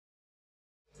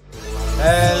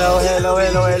Hello, hello,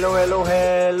 hello, hello, hello,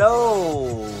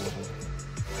 hello.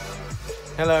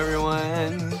 Hello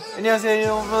everyone. 안녕하세요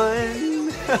여러분.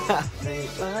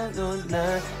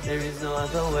 There is no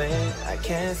other way. I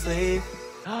can't sleep.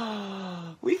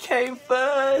 We came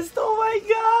first. Oh my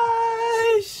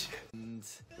gosh. And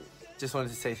just wanted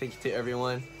to say thank you to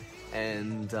everyone.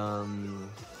 And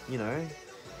you know,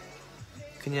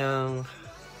 그냥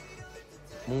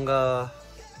뭔가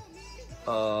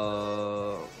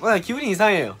기분이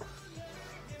이상해요.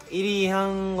 1위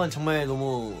한 건 정말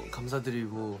너무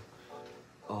감사드리고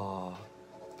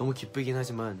너무 기쁘긴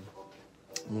하지만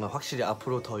뭔가 확실히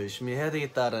앞으로 더 열심히 해야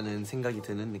되겠다라는 생각이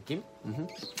드는 느낌?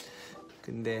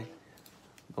 근데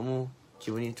너무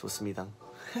기분이 좋습니다.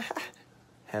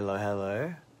 Hello,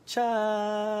 hello.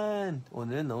 찬!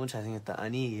 오늘 너무 잘생겼다.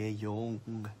 아니에요.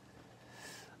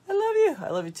 I love you. I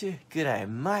love you too. Good eye,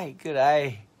 Mike. Good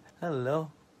eye.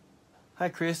 Hello. Hi,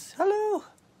 Chris. Hello.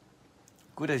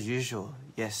 Good as usual.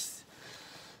 Yes.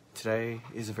 Today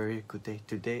is a very good day.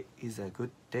 Today is a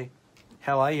good day.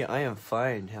 How are you? I am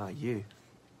fine. How are you?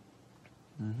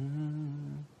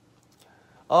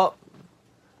 Oh,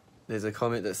 there's a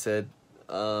comment that said,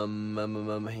 hang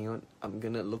on. I'm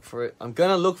gonna look for it.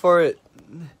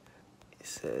 It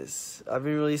says, I've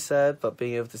been really sad, but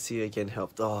being able to see you again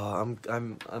helped. Oh,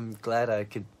 I'm glad I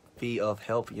could be of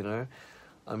help, you know.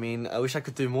 I mean, I wish I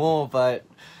could do more, but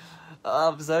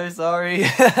I'm so sorry.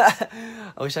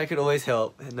 I wish I could always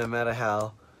help, no matter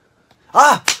how.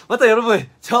 아! 맞다, 여러분!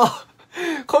 저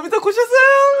컴퓨터 고쳤어요!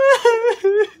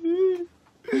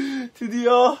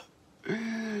 드디어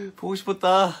보고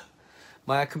싶었다.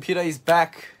 My computer is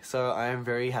back, so I am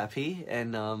very happy,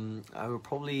 and I will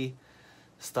probably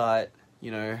start,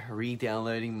 you know,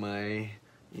 re-downloading my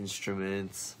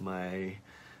instruments, my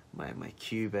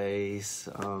Cubase.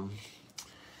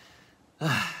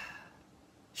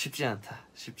 쉽지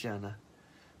않아.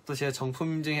 또 제가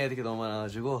정품 인증해야 될 게 너무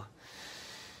많아가지고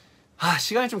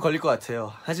시간이 좀 걸릴 것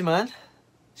같아요. 하지만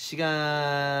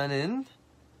시간은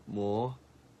뭐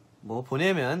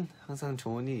보내면 항상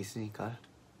좋은 일이 있으니까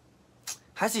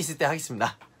할 수 있을 때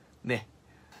하겠습니다. 네,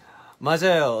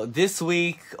 맞아요. This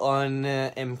week on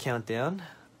M Countdown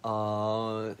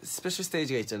스페셜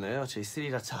스테이지가 있잖아요. 저희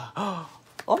스리라차.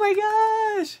 Oh my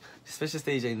gosh! 스페셜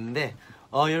스테이지가 있는데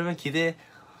여러분 기대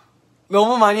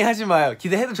너무 많이 하지 마요.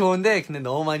 기대해도 좋은데 근데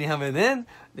너무 많이 하면은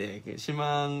네,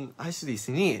 실망할 수도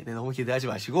있으니 네, 너무 기대하지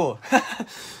마시고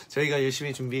저희가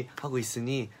열심히 준비하고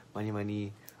있으니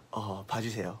많이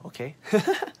봐주세요. 오케이?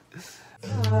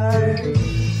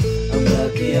 I'm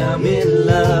lucky I'm in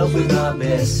love with my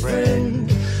best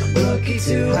friend. I'm lucky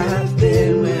to have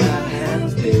been where I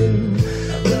have been.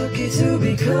 I'm lucky to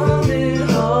be coming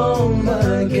home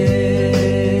again.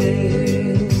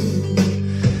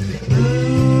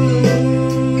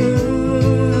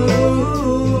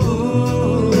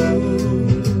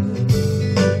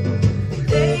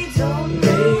 They don't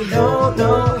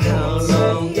know how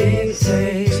long it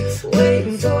takes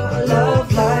waiting for a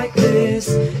love like this.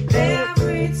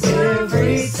 Every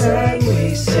time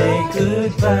we say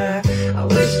goodbye, I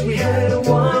wish we had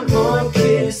one more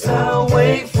kiss. I'll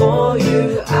wait for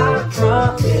you, I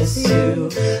promise you.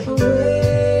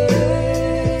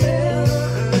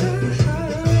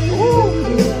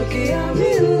 Lucky I'm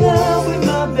in love with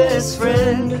my best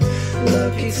friend.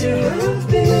 Lucky to have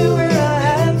been where I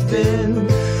have been.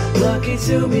 Lucky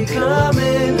to be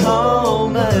coming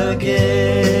home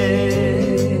again.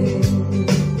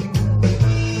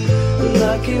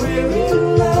 Lucky we're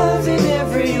in love in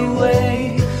every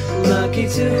way. Lucky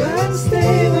to have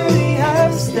stayed where we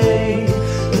have stayed.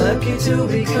 Lucky to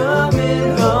be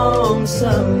coming home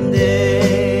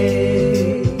someday.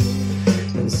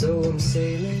 And so I'm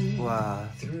sailing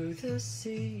through the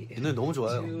sea. 이 노래 너무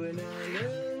좋아요.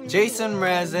 제이슨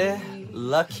브라즈의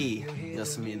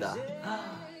Lucky였습니다.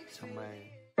 정말.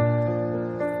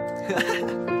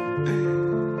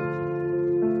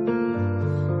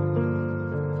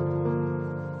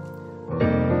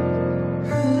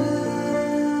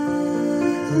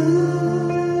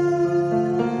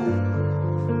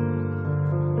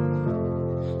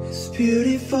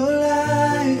 Beautiful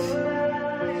life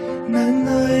난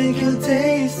너의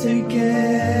곁에 있을게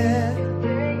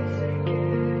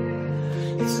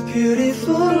It's a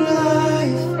beautiful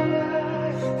life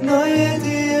너의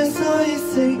뒤에 서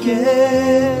있을게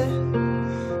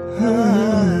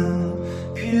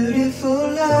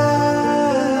Beautiful life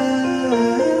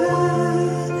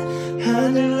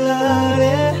하늘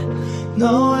아래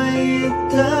너와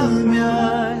있다면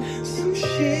숨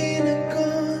쉬는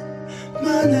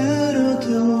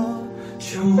것만으로도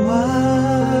좋아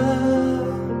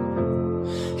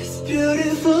It's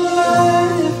beautiful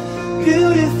life,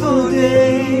 beautiful day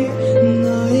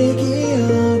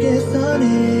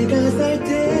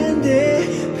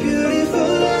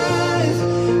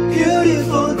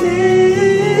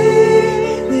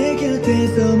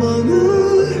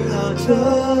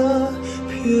so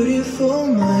beautiful,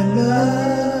 my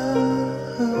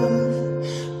love.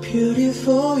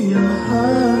 Beautiful, your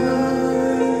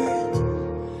heart.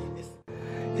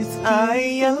 It's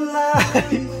I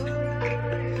alive.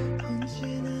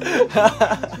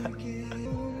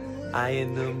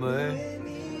 I.N 눈물,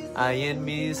 I.N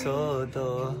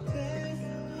미소도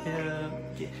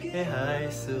이렇게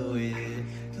할 수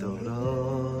있도록.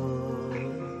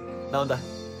 나온다.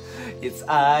 It's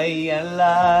I.N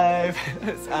life,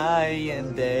 it's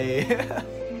I.N day.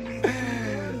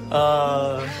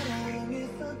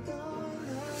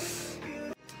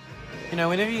 You know,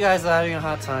 whenever you guys are having a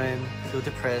hard time, feel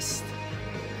depressed,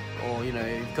 or you know,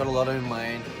 you've got a lot on your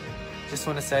mind, just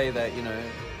want to say that, you know,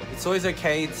 it's always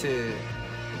okay to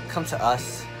come to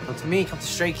us, come to me, come to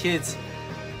Stray Kids,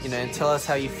 you know, and tell us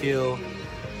how you feel,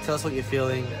 tell us what you're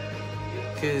feeling,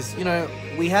 because, you know,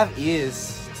 we have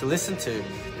ears to listen to.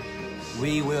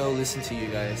 We will listen to you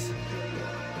guys,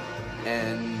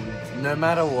 and no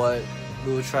matter what,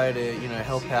 we will try to, you know,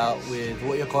 help out with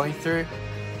what you're going through,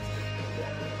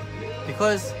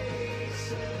 because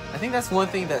I think that's one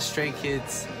thing that Stray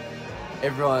Kids,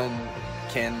 everyone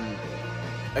can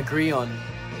agree on.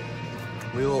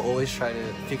 We will always try to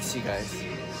fix you guys.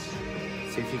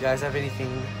 So if you guys have anything,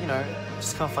 you know,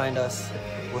 just come find us.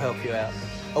 We'll help you out.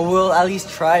 Or we'll at least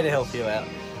try to help you out.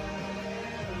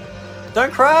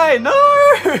 Don't cry! No!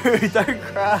 Don't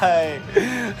cry!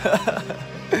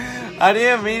 I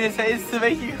didn't mean to say this to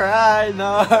make you cry.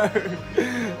 No!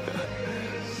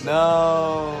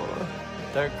 No!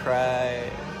 Don't cry.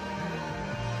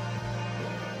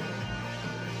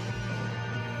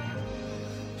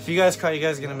 If you guys cry, you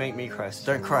guys are gonna make me cry.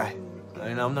 So don't cry. I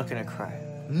mean, I'm not gonna cry.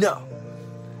 No!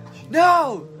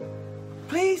 No!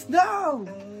 Please, no!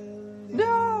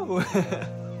 No!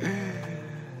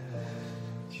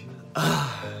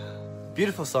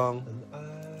 Beautiful song.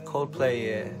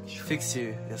 Coldplay의 Fix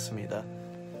You 였습니다.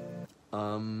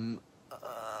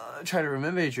 Try to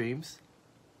remember your dreams.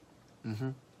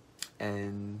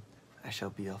 And I shall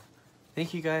be off.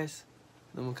 Thank you guys.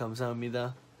 너무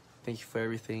감사합니다. Thank you for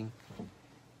everything.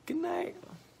 Good night.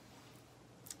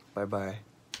 Bye bye.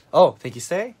 Oh, thank you,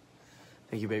 Stay.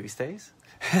 Thank you, baby stays.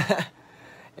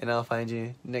 And I'll find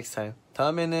you next time.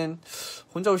 다음에는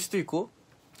혼자 올 수도 있고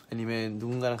아니면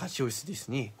누군가랑 같이 올 수도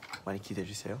있으니 많이 기대해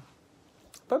주세요.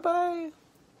 Bye bye.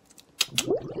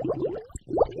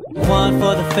 One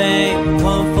for the fame,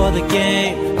 one for the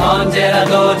game.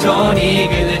 언제라도 좋은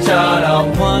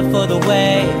이글들처럼 One for the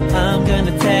way I'm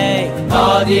gonna take.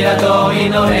 어디라도 이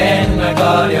노래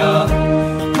흥얼거려.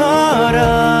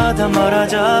 멀어 더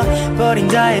멀어져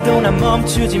버린다 해도 난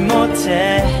멈추지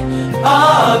못해.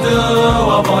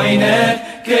 어두워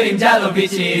보이는 그림자도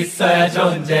빛이 있어야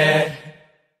존재.